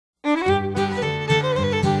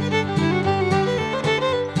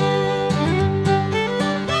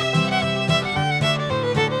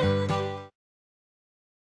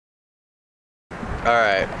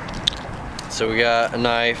Alright, so we got a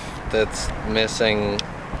knife that's missing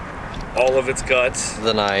all of its guts.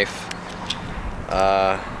 The knife.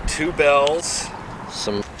 2 bells.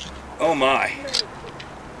 Some. Oh my.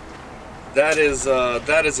 That is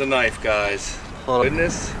a knife, guys.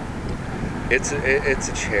 Goodness. It's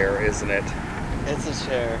a chair, isn't it? It's a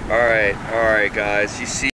chair. All right, guys. You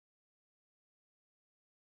see.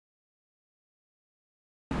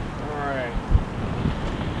 All right.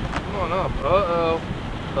 Come on up.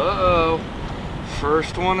 Uh-oh.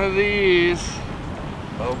 First one of these.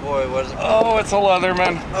 Oh boy, what is it? Oh, it's a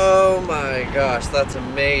Leatherman. Oh my gosh, that's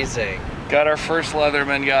amazing. Got our first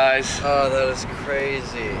Leatherman, guys. Oh, that is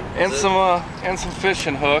crazy. And some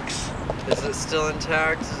fishing hooks. Is it still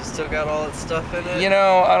intact? Has it still got all its stuff in it? You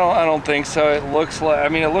know, I don't think so. It looks like, I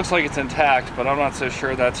mean, it looks like it's intact, but I'm not so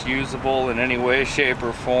sure that's usable in any way, shape,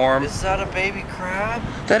 or form. Is that a baby crab?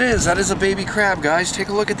 That is a baby crab, guys. Take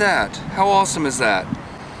a look at that. How awesome is that?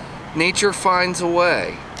 Nature finds a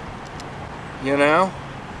way. You know?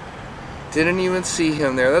 Didn't even see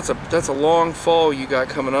him there. That's a long fall you got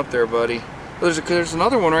coming up there, buddy. There's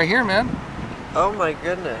another one right here, man. Oh my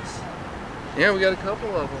goodness. Yeah, we got a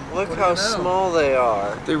couple of them. Look how small they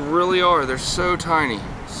are. They really are. They're so tiny.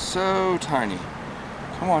 So tiny.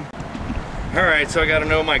 Come on. Alright, so I gotta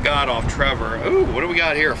know my god off Trevor. Ooh, what do we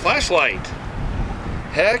got here? A flashlight.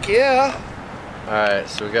 Heck yeah. Alright,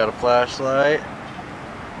 so we got a flashlight.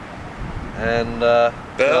 And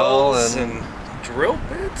bells and drill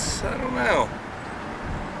bits? I don't know.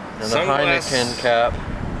 And a Heineken cap.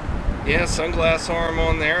 Yeah, sunglass arm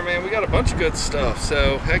on there, man. We got a bunch of good stuff,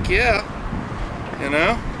 so heck yeah. You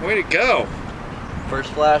know, way to go.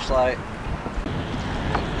 First flashlight.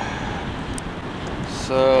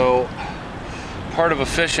 So, part of a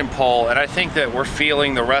fishing pole, and I think that we're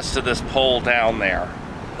feeling the rest of this pole down there.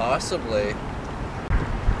 Possibly.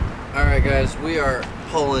 Alright guys, we are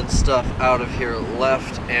pulling stuff out of here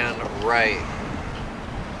left and right.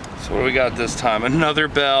 So what do we got this time? Another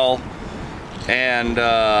bell, and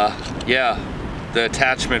yeah, the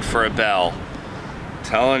attachment for a bell.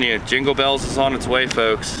 Telling you, Jingle Bells is on its way,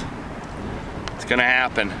 folks. It's gonna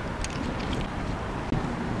happen.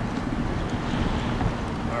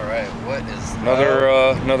 Alright, what is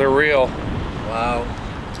another reel. Wow.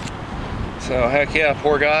 So heck yeah,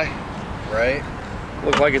 poor guy. Right?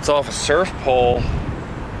 Look like it's off a surf pole.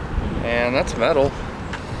 And that's metal.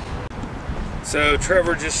 So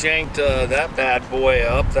Trevor just yanked that bad boy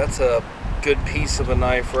up. That's a good piece of a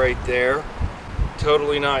knife right there.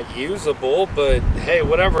 Totally not usable, but hey,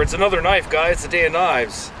 whatever. It's another knife, guys. It's a day of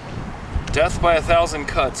knives. Death by 1,000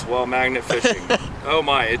 cuts while magnet fishing. Oh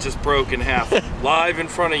my, it just broke in half. Live in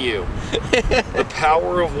front of you. The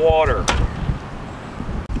power of water.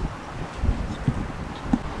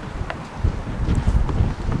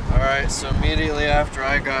 Alright, so immediately after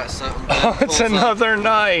I got something. Oh, it's another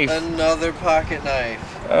knife. Another pocket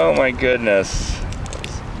knife. Oh my goodness.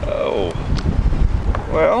 Oh.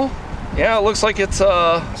 Well, yeah, it looks like it's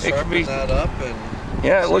it could be that up and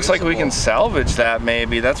yeah, it looks like we can salvage that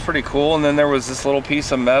maybe. That's pretty cool. And then there was this little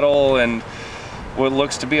piece of metal and what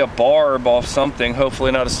looks to be a barb off something,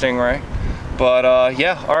 hopefully not a stingray. But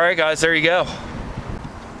yeah, all right guys, there you go.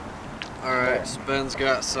 All right, so Ben's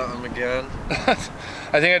got something again.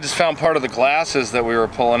 I think I just found part of the glasses that we were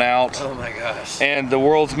pulling out. Oh my gosh. And the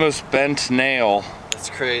world's most bent nail. That's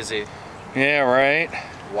crazy. Yeah, right?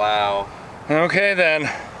 Wow. Okay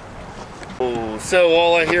then. Oh, so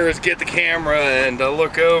all I hear is get the camera and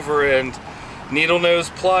look over and needle nose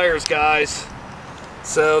pliers, guys.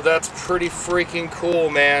 So that's pretty freaking cool,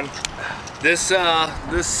 man. This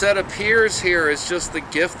set of piers here is just the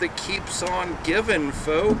gift that keeps on giving,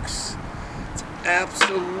 folks. It's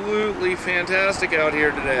absolutely fantastic out here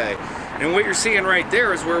today. And what you're seeing right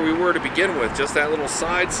there is where we were to begin with, just that little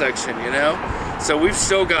side section, you know? So we've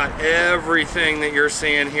still got everything that you're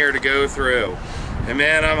seeing here to go through. And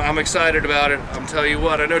man, I'm excited about it. I'm telling you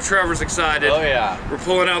what, I know Trevor's excited. Oh yeah. We're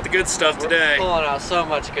pulling out the good stuff today. We're pulling out so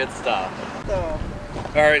much good stuff.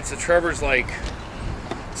 Alright, so Trevor's like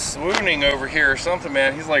swooning over here or something,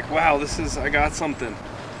 man. He's like, wow, I got something.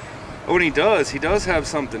 Oh, and he does have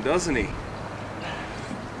something, doesn't he?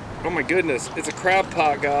 Oh my goodness, it's a crab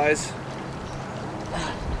pot, guys.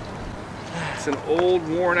 It's an old,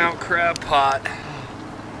 worn out crab pot.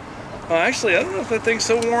 Actually, I don't know if that thing's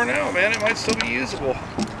so worn out, man. It might still be usable.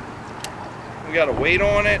 We got a weight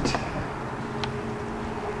on it.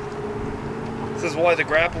 This is why the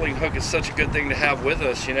grappling hook is such a good thing to have with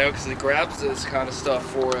us, you know, because it grabs this kind of stuff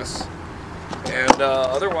for us. And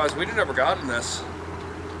otherwise, we'd have never gotten this.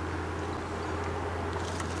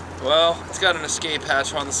 Well, it's got an escape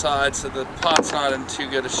hatch on the side, so the pot's not in too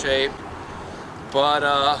good a shape. But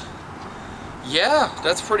yeah,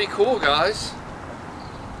 that's pretty cool, guys.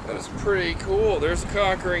 That is pretty cool. There's a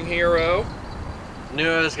conquering hero. Knew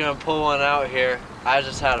I was gonna pull one out here. I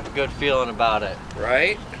just had a good feeling about it.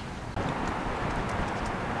 Right?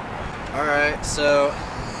 Alright, so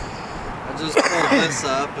I just pulled this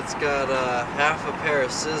up. It's got half a pair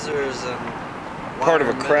of scissors and Part of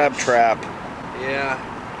a crab trap. Yeah.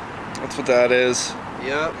 That's what that is.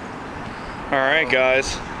 Yep. Alright,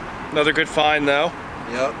 guys. Another good find, though.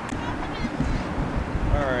 Yep.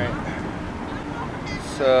 Alright.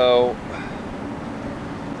 So,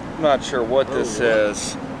 I'm not sure what this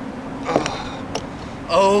is.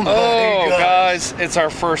 Oh my god. Guys, it's our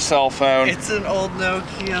first cell phone. It's an old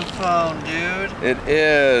Nokia phone, dude. It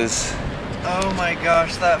is. Oh my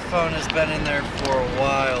gosh, that phone has been in there for a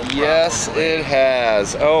while. Probably. Yes, it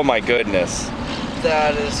has. Oh my goodness.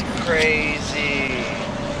 That is crazy.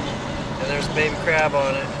 And there's a baby crab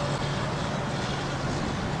on it.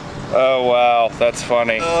 Oh wow, that's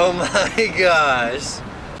funny. Oh my gosh.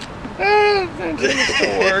 It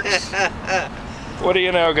still works. What do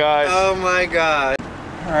you know, guys? Oh my god.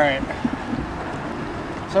 Alright.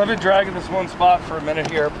 So I've been dragging this one spot for a minute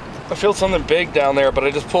here. I feel something big down there, but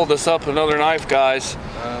I just pulled this up, another knife, guys.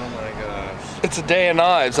 Oh my gosh. It's a day of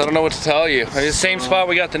knives. I don't know what to tell you. It's the same spot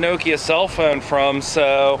we got the Nokia cell phone from,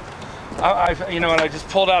 so you know, and I just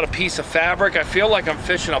pulled out a piece of fabric. I feel like I'm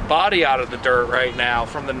fishing a body out of the dirt right now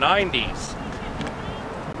from the 90s.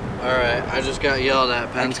 Alright, I just got yelled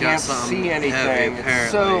at. Ben's got something see anything. heavy,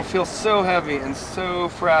 apparently. It feels so heavy and so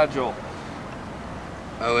fragile.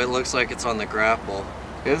 Oh, it looks like it's on the grapple.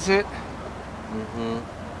 Is it? Mm-hmm.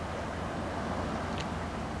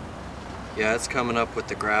 Yeah, it's coming up with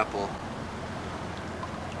the grapple.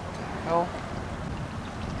 Hell.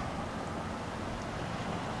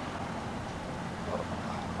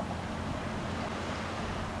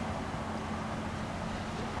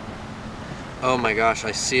 Oh my gosh,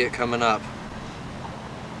 I see it coming up.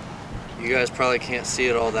 You guys probably can't see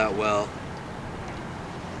it all that well.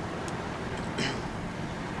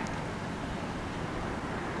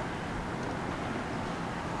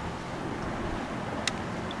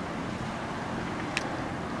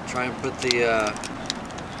 Try and put the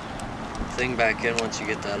thing back in once you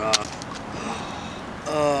get that off.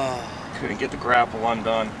 Oh, Couldn't get the grapple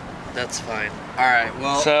undone. that's fine. Alright,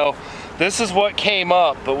 well. So, this is what came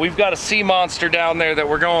up, but we've got a sea monster down there that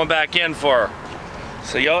we're going back in for.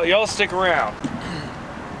 So y'all stick around.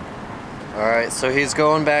 Alright, so he's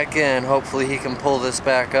going back in. Hopefully he can pull this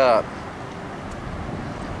back up.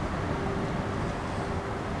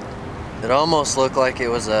 It almost looked like it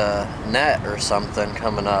was a net or something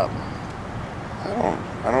coming up.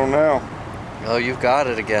 I don't know. Oh, you've got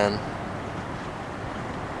it again.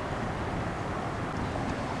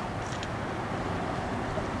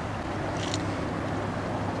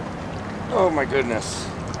 Oh my goodness.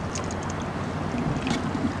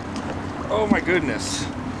 Oh my goodness.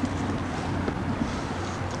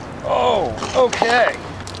 Oh, okay.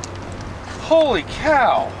 Holy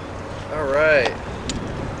cow. Alright.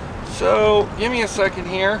 So, give me a second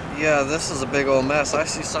here. Yeah, this is a big old mess. I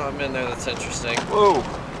see something in there that's interesting. Whoa.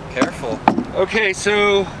 Careful. Okay,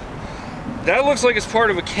 so that looks like it's part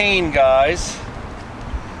of a cane, guys.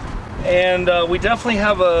 And we definitely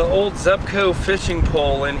have an old Zebco fishing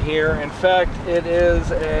pole in here. In fact, it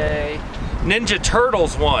is a Ninja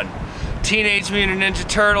Turtles one. Teenage Mutant Ninja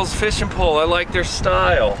Turtles fishing pole. I like their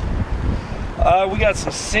style. We got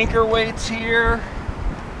some sinker weights here.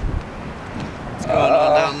 What's going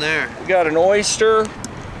on down there? We got an oyster.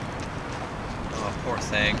 Oh, poor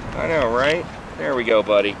thing. I know, right? There we go,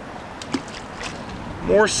 buddy.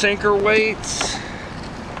 More sinker weights.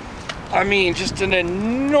 I mean, just an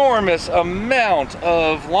enormous amount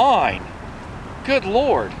of line. Good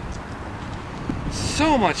Lord.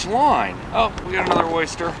 So much line. Oh, we got another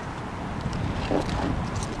oyster.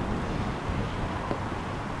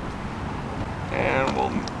 And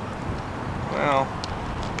well,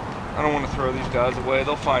 I don't want to throw these guys away.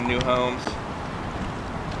 They'll find new homes.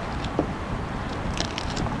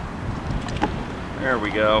 There we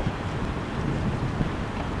go.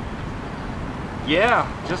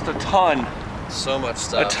 Yeah, just a ton. So much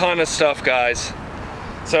stuff. A ton of stuff, guys.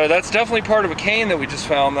 So that's definitely part of a cane that we just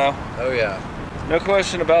found, though. Oh yeah. No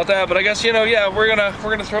question about that. But I guess, you know, yeah, we're gonna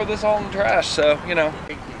throw this all in the trash. So, you know.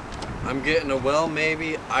 I'm getting a well,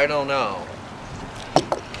 maybe. I don't know.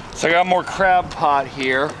 So I got more crab pot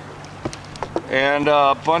here and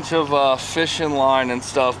a bunch of fishing line and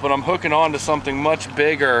stuff. But I'm hooking on to something much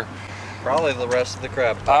bigger. Probably the rest of the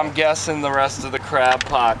crab pot. I'm guessing the rest of the crab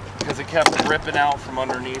pot because it kept ripping out from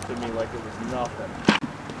underneath of me like it was nothing.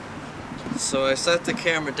 So I set the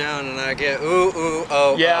camera down and I get ooh,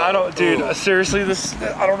 oh. Yeah, oh, I don't, dude, ooh. seriously,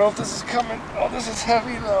 I don't know if this is coming. Oh, this is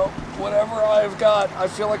heavy though. Whatever I've got, I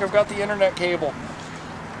feel like I've got the internet cable.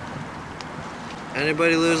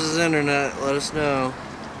 Anybody loses internet, let us know.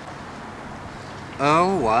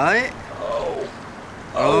 Oh, what? Oh.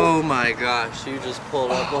 Oh my gosh, you just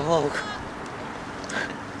pulled up a whole...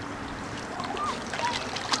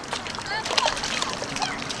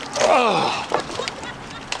 Oh.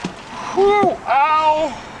 Whew,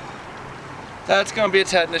 ow. That's gonna be a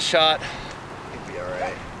tetanus shot. You'll be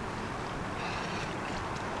alright.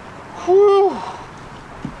 Whew.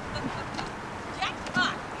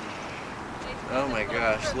 Oh my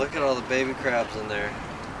gosh, look at all the baby crabs in there.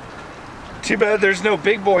 Too bad there's no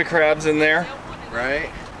big boy crabs in there. Right?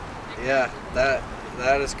 Yeah,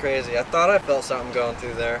 that is crazy. I thought I felt something going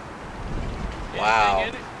through there.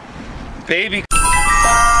 Wow. Baby